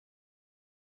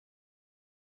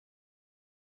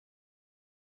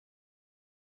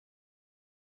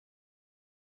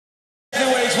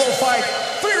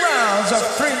rounds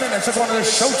of 3 minutes according to the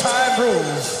Showtime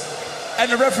rules.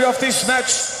 And the referee of this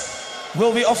match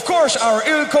will be, of course, our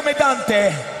Il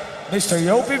Comandante, Mr.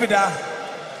 Yopi Vida.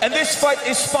 And this fight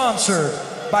is sponsored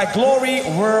by Glory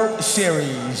World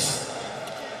Series.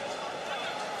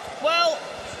 Well,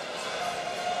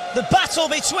 the battle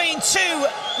between two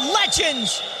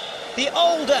legends, the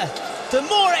older, the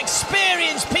more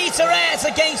experienced Peter Aerts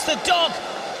against the dog,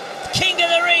 King of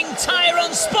the Ring,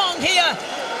 Tyrone Spong here.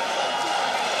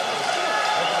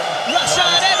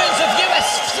 Rashad Evans of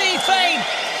UFC fame,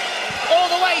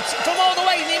 from all the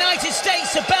way in the United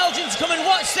States to Belgium to come and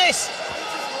watch this.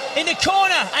 In the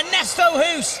corner, Ernesto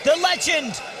Hoos, the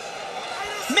legend.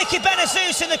 Mickey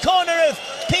Benazouz in the corner of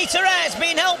Peter Aerts,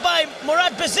 being helped by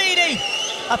Murad Bazidi.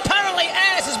 Apparently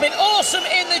Aerts has been awesome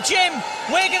in the gym.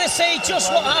 We're going to see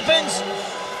just what happens.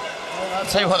 I'll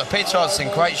tell you what, the Peter Aerts in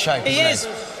great shape, He is.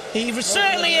 He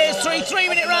certainly is.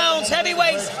 3-minute rounds,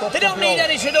 heavyweights. They don't need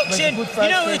any introduction. You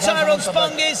know who Tyrone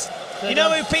Spong is. You know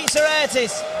who Peter Aerts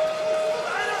is.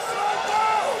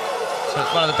 So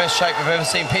it's one of the best shape we've ever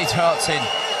seen Peter Aerts in.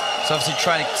 He's obviously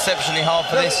training exceptionally hard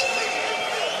for this.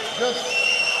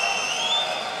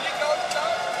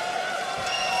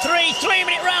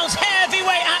 3-minute rounds,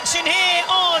 heavyweight action here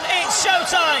on It's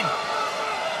Showtime.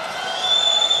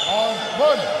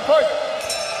 One, fight.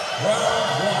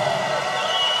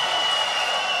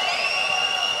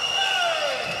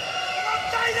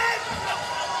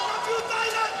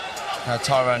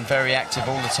 Tyrone very active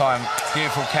all the time.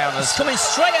 Beautiful counters. He's coming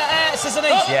straight at Aerts, isn't he?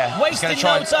 Yeah. Wasting no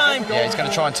time. Yeah, he's going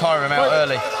to try and tire him out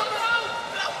early.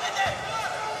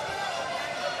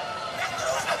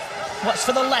 Watch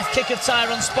for the left kick of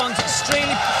Tyrone Spong.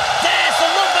 Extremely. There's the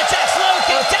lumberjack's low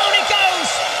kick. Down it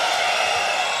goes.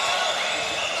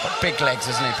 Got big legs,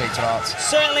 isn't he, Peter Aerts?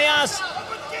 Certainly has.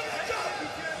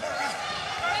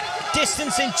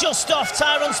 Distancing just off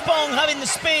Tyrone Spong, having the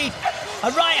speed. A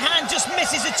right hand just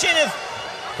misses the chin of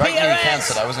Great Peter knee Aerts.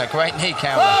 counter, though, wasn't it? Great knee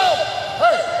counter. Oh!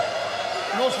 Hey!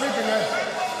 No sleeping, man.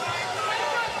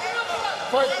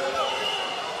 Fight.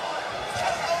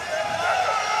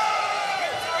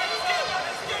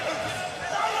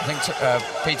 I think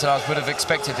Peter Aerts would have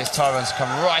expected this Tyrone to come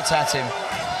right at him.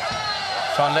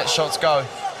 Try and let shots go.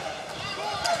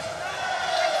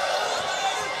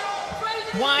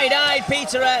 Wide-eyed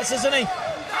Peter Aerts, isn't he?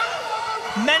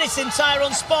 Menacing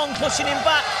Tyrone Spong, pushing him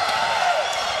back.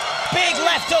 Big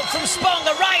left hook from Spong,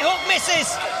 the right hook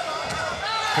misses.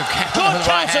 Good counter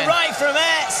right from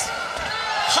Aerts.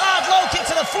 Hard low kick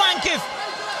to the flank of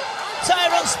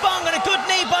Tyrone Spong and a good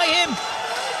knee by him.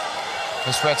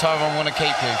 That's where Tyrone want to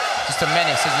keep you. Just a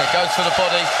menace, isn't it? Goes for the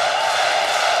body.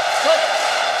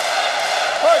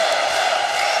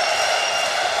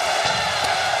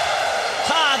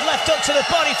 Hard left hook to the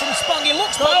body from Spong. He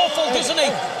looks powerful, doesn't he?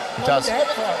 He does.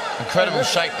 Incredible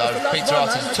shape, though. Peter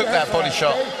Aerts took that body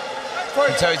shot. You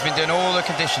can tell he's been doing all the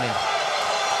conditioning.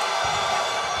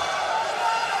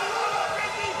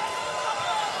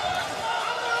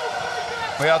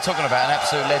 We are talking about an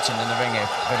absolute legend in the ring here,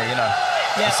 Vinny, you know.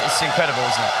 Yeah. It's incredible,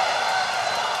 isn't it?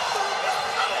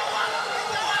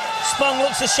 Spong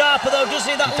looks the sharper, though,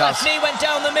 doesn't he? That left knee went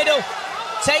down the middle.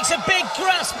 Takes a big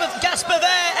gasp of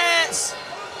air, Aerts.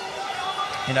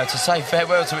 You know, to say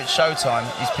farewell to It's Showtime,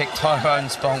 he's picked Tyrone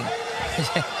Spong.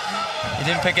 He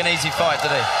didn't pick an easy fight,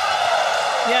 did he?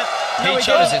 Yeah. He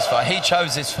chose this fight. He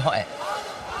chose this fight.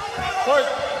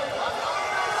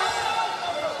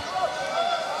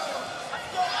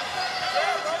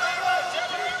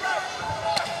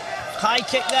 High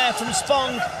kick there from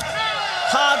Spong.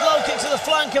 Hard low kick to the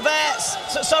flank of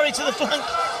Aerts. Sorry, to the flank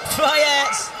by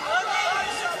Aerts.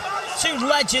 Two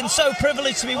legends, so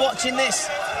privileged to be watching this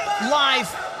live.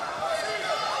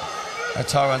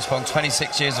 Tyrone Spong,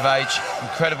 26 years of age,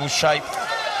 incredible shape.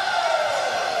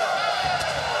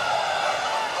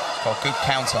 Got a good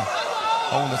counter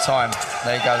all the time.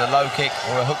 There you go, the low kick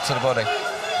or a hook to the body.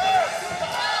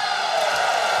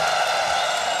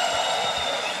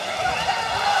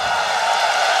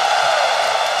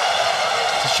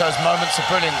 Just shows moments of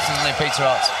brilliance, doesn't it, Peter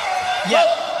Aerts? Yeah,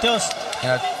 does. You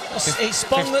know, it's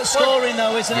Spong that's scoring,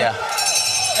 though, isn't it? Yeah.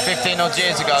 15 odd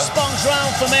years ago. Spong's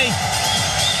round for me.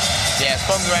 Yeah,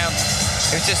 Spong's round.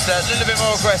 It was just a little bit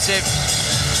more aggressive.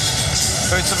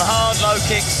 Threw some hard low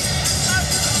kicks.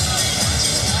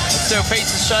 But still,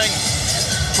 Peter's showing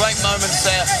great moments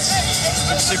there.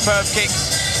 With superb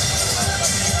kicks.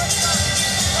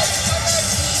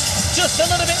 Just a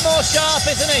little bit more sharp,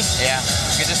 isn't he? Yeah,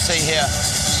 you can just see here.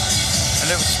 A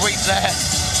little sweep there.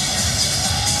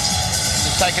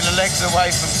 Just taking the legs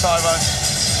away from Tyrone.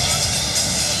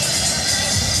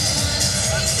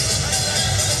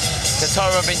 Because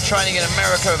Tyrone been training in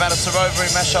America with Aerts and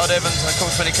Mashard Evans, and of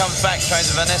course when he comes back,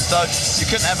 trains with Ernesto, you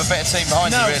couldn't have a better team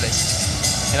behind you, really.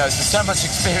 You know, there's so much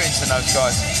experience in those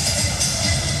guys.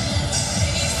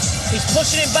 He's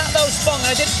pushing him back though, Spong, and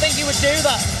I didn't think he would do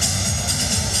that.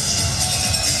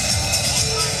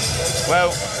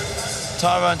 Well,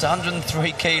 Tyrone's 103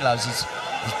 kilos. He's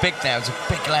big now. He's a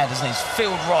big lad, isn't he? He's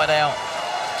filled right out.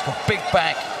 He's got a big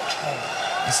back.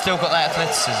 He's still got that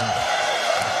athleticism.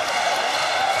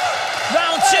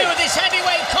 Round 2 of this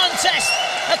heavyweight contest.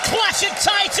 A clash of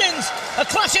titans. A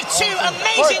clash of two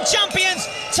amazing champions.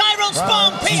 Tyrone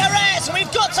Spong, Peter Aerts. And we've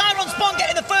got Tyrone Spong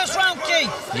getting the first round key.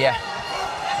 Yeah.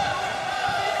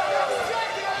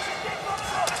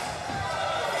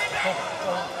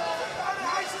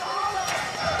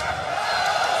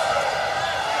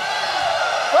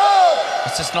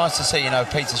 It's just nice to see, you know,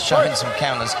 Peter's showing some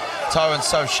counters. Tyrone's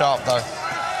so sharp, though.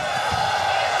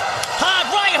 Hard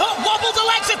right hook, wobbled the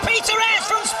legs of Peter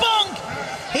Aerts from Spong.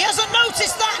 He hasn't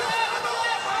noticed that.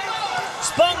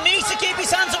 Spong needs to keep his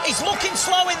hands up. He's looking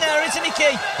slow in there, isn't he,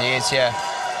 Key? He is, yeah.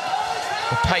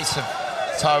 The pace of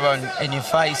Tyrone in your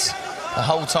face the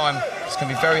whole time. It's going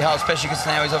to be very hard, especially because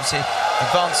now he's obviously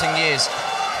advancing years.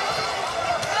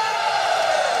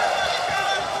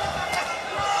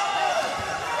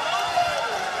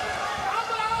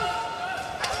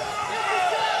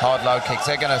 Hard low kicks,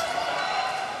 they're going to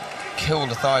kill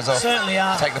the thighs off. Certainly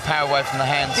are. Take the power away from the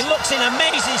hands. He looks in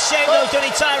amazing shape though, doesn't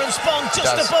he, Tyrone Spong, just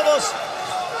above us.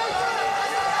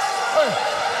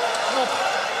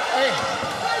 Hey.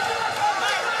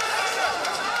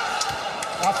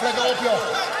 Afleggen op, joh.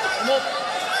 Kom op.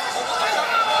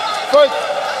 Goed.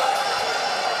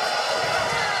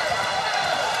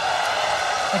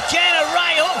 Again, a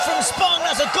right hook from Spong.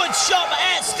 That's a good shot, but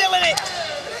Aerts still in it.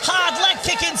 Hard leg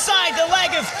kick inside the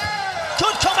leg of...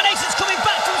 Good combinations coming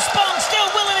back from Spong. Still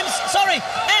willing him... Sorry,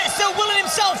 Aerts still willing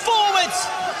himself forwards.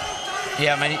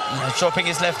 Yeah, I mean, dropping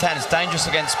his left hand is dangerous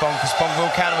against Spong because Spong will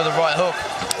counter with a right hook.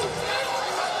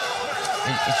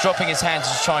 He's dropping his hand to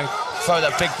just try and throw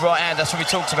that big right hand. That's what we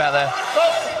talked about there.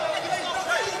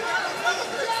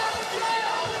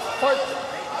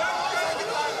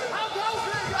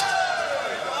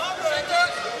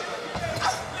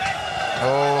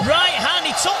 Oh. Right hand,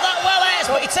 he took that well, Aerts,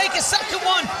 but he take a second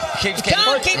one. He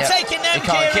can't keep taking them, He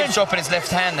can't. Kieran. Keeps dropping his left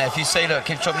hand there. If you see, look,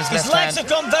 keeps dropping his left hand. His legs have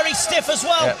gone very stiff as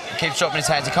well. Yeah, he keeps dropping his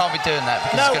hands. He can't be doing that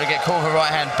because he's going to get caught with a right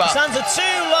hand. But his hands are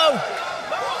too low.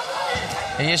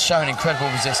 He is showing incredible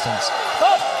resistance.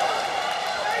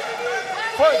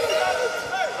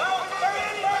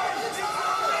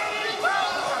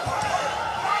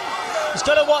 He's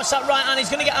got to watch that right hand. He's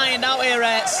going to get ironed out here,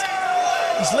 Aerts.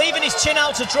 He's leaving his chin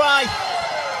out to dry.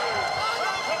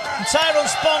 And Tyrone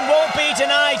Spong won't be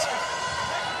denied.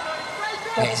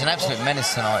 Yeah, he's an absolute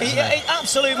menace tonight, isn't he?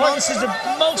 Absolute monster. The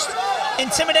most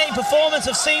intimidating performance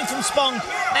I've seen from Spong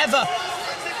ever.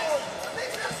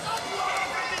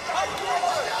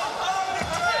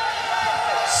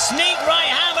 Sneak right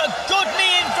hand, a good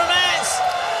knee in from Aerts.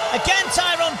 Again,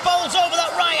 Tyrone bowls over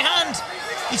that right hand.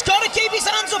 He's got to keep his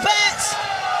hands up, Aerts.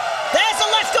 There's the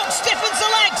left hook, stiffens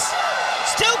the legs.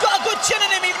 Still got a good chin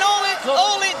in him, even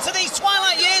all into these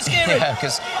twilight years, Kieran. Yeah,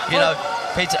 because, you know,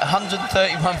 Peter, 131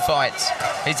 fights.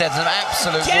 He's had some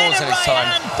absolute wars in his time.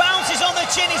 Hand bounces on the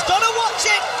chin. He's got to watch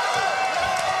it.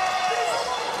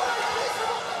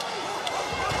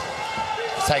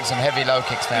 He's taking some heavy low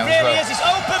kicks now He as well. really is. He's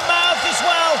open-mouthed as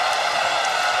well.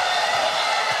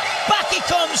 Back he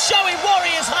comes, showing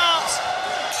warrior's heart.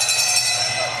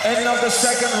 End of the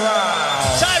second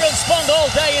round. Tyrone Spong all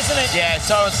day, isn't it? Yeah,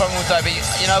 Tyrone Spong all day, but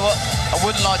you know what? I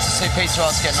wouldn't like to see Peter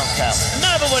Aerts get knocked out.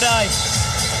 Never would I.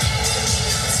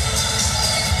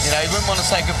 You know, he wouldn't want to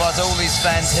say goodbye to all these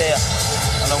fans here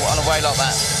on a way like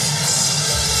that.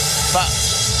 But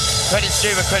credit's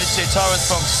due where credit's due. Tyrone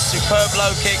Spong, superb low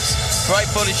kicks, great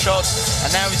body shots, and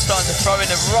now he's starting to throw in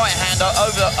the right hand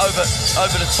over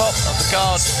the top of the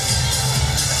guard.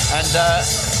 And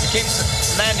he keeps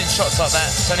landing shots like that.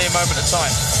 It's only a moment of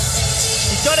time.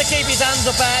 He's got to keep his hands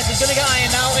up, Aerts. He's going to get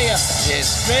ironed out here. He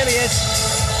is. Really is.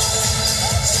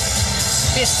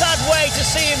 Be a sad way to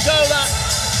see him go, that.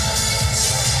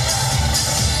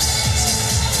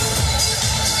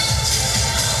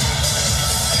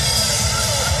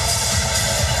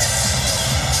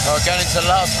 Oh, going into the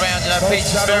last round, you know,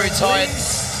 Peter's very tired.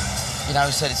 You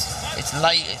know, he said it's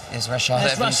late. There's Rashad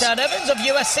Evans. There's Rashad Evans of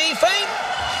USC fame.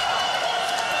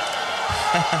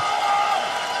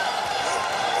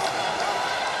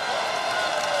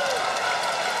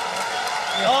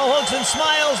 All hugs and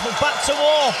smiles, but back to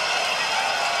war.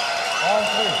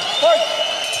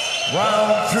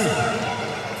 Round 3.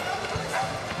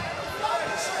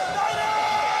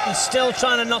 still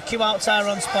trying to knock you out,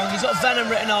 Tyrone Spong. He's got venom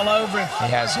written all over him. He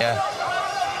has, yeah.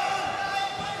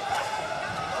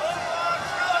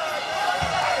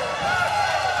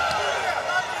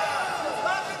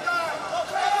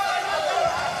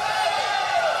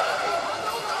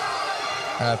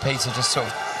 Peter just sort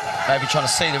of maybe trying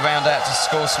to see the round out to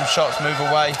score some shots, move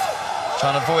away,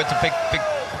 trying to avoid the big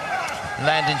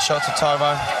landing shot of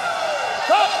Tyrone.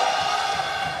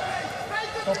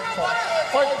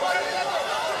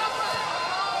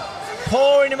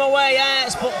 Pouring him away,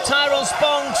 Aerts, but Tyrone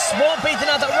Spong won't be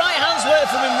denied. That right hand's worked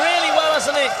from him really well,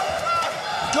 hasn't it?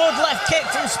 Good left kick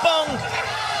from Spong.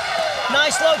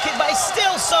 Nice low kick, but he's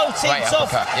still so tipped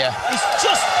off. Yeah. He's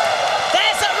just...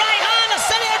 There's that right hand, I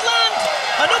said it'd land.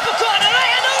 An uppercut and a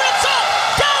right hand over the top.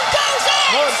 Down goes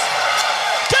Aerts!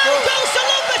 Down goes the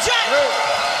Lumberjack!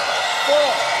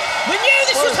 We knew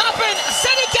this would happen. I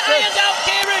said he'd get ironed out,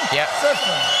 Kieran. Yep.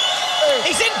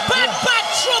 He's in bad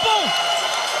trouble.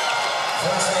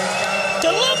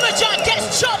 The Lumberjack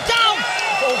gets chopped down.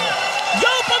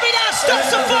 Yopi Vida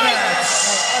stops the fight.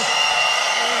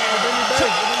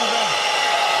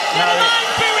 Never mind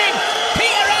booing.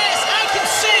 Peter Aerts, I can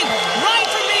see right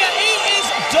from here, he is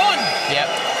done. Yep.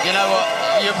 You know what?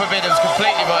 Yopi Vida's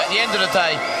completely right. At the end of the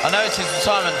day, I know it's his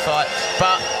retirement fight,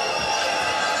 but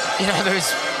you know there's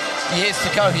years to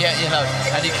go yet. You know,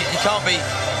 and you can't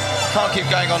keep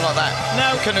going on like that.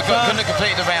 No, couldn't have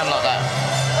completed the round like that.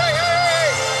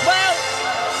 Well,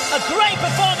 a great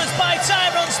performance by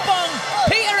Tyrone Spong.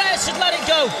 Peter Aerts should let it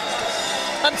go.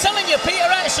 I'm telling you, Peter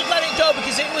Aerts should let it go,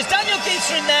 because if it was Daniel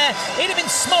Geeter in there, he'd have been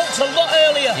smoked a lot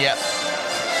earlier. Yep.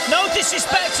 No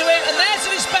disrespect to him, and there's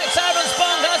the respect Tyrone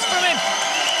Spong has from him.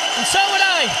 And so would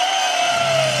I.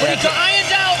 But he got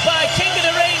ironed out by King of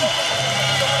the Ring.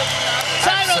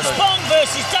 Tyrone Spong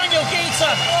versus Daniel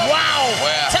Geeter. Wow.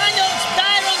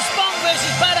 Tyrone Spong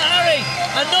versus Badr Hari.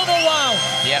 Another wow.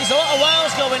 Yep. There's a lot of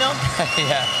wows going on.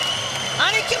 Yeah.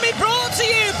 And it can be brought to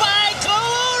you by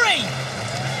Glory.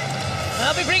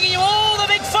 I'll be bringing you all the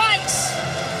big fights.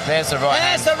 There's the right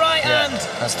hand. There's the right hand.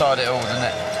 That started it all, didn't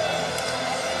it?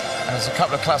 And there's a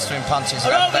couple of clustering punches.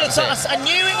 I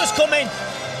knew it was coming.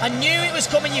 I knew it was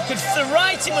coming. The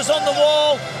writing was on the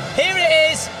wall. Here it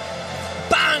is.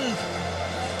 Bang.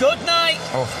 Good night.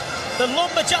 Oh. The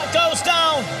Lumberjack goes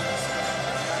down.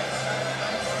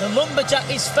 The Lumberjack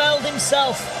is felled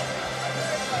himself.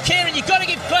 Kieran, you've got to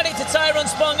give credit to Tyrone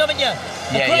Spong, haven't you?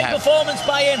 A great performance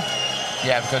by him.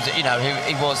 Yeah, because, you know,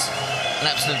 he was an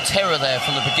absolute terror there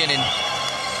from the beginning.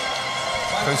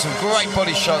 Threw some great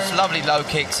body shots, lovely low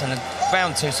kicks, and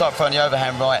round two, started throwing the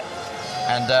overhand right,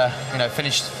 and, you know,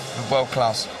 finished world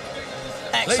class.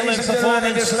 Excellent Ladies and gentlemen,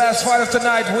 in this last fight of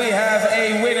tonight, we have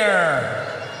a winner.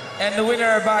 And the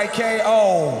winner by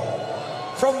KO.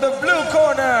 From the blue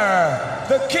corner,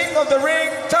 the king of the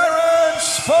ring, Tyrone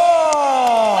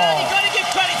Spong. Well, you've got to give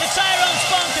credit to Tyrone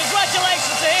Spong.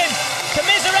 Congratulations to him.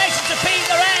 Commiserations to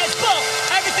Peter Aerts, but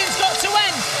everything's got to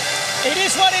end. It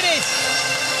is what it is.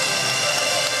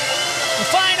 The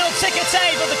final ticker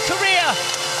tape of the career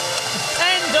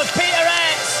end of Peter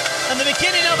Aerts and the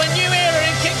beginning of a new era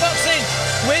in kickboxing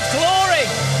with Glory.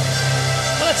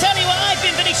 Well, I tell you what, I've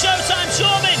been Vinny Showtime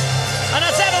Shawman, and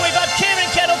as ever, we've had Kieran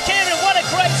Kettle. Kieran, what a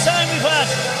great time we've had.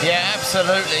 Yeah,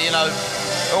 absolutely. You know,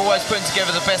 always putting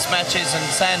together the best matches and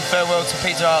saying farewell to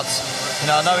Peter Aerts. You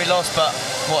know, I know he lost, but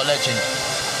what a legend.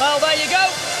 Well, there you go.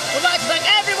 We'd like to thank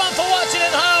everyone for watching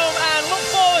at home and look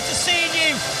forward to seeing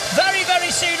you very, very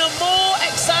soon on more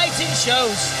exciting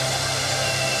shows.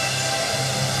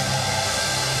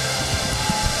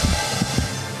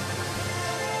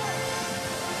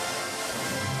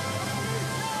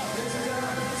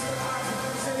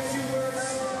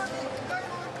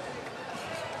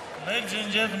 Ladies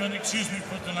and gentlemen, excuse me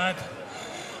for tonight.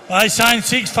 I signed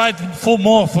 6 fights for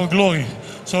more for Glory,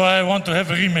 so I want to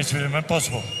have a rematch with him if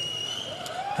possible.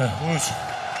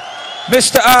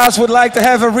 Mr. Aerts would like to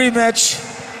have a rematch.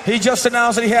 He just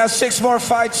announced that he has 6 more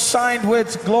fights signed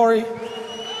with Glory.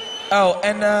 Oh,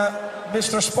 and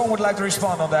Mr. Spong would like to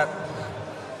respond on that.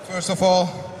 First of all,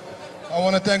 I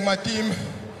want to thank my team,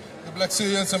 the Black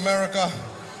Syrians, America,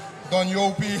 Don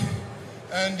Yopi,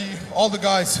 Andy, all the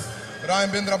guys, Ryan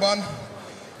Bindraban.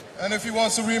 And if he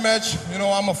wants a rematch, you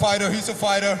know, I'm a fighter, he's a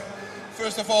fighter.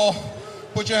 First of all,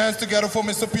 put your hands together for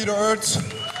Mr. Peter Aerts.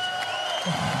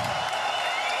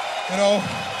 You know,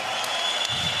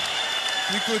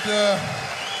 he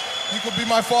could be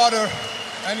my father,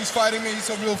 and he's fighting me. He's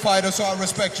a real fighter, so I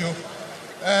respect you.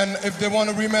 And if they want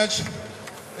a rematch,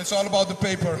 it's all about the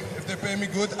paper. If they pay me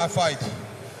good, I fight.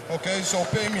 Okay, so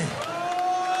pay me.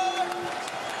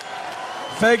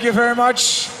 Thank you very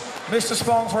much. Mr.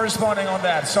 Spong, for responding on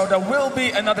that. So there will be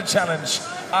another challenge,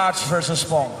 Aerts versus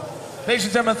Spong. Ladies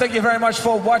and gentlemen, thank you very much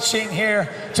for watching here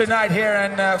tonight here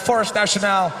in Forest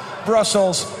National,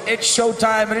 Brussels. It's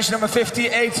showtime, edition number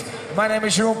 58. My name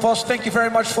is Jeroen Post. Thank you very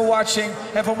much for watching.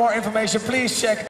 And for more information, please check